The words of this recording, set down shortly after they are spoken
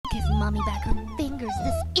give Mommy back her fingers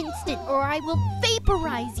this instant or I will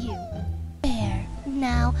vaporize you. There.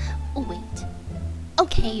 Now, wait.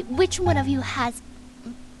 Okay, which one of you has...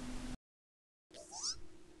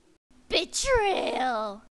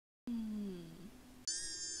 betrayal?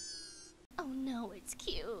 Oh no, it's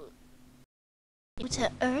cute.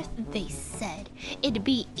 To Earth, they said. It'd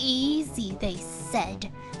be easy, they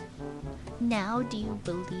said. Now do you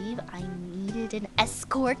believe I needed an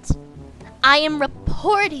escort? I am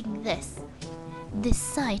reporting this. This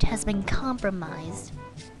site has been compromised.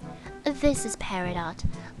 This is Peridot.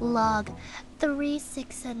 Log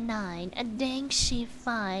 369. A dang she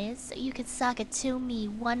flies. So you can suck it to me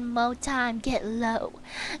one more time. Get low.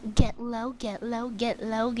 Get low, get low, get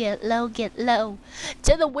low, get low, get low.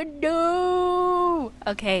 To the window!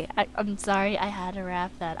 Okay, I'm sorry I had to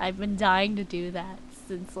rap that. I've been dying to do that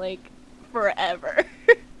since, like, forever.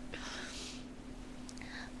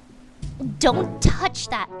 Don't touch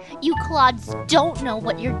that! You clods don't know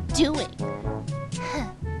what you're doing!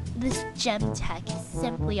 This gem tech is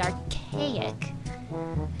simply archaic.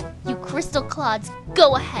 You crystal clods,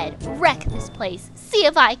 go ahead, wreck this place. See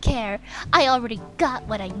if I care. I already got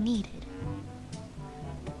what I needed.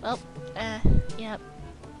 Well, yep.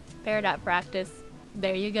 Peridot practice.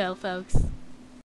 There you go, folks.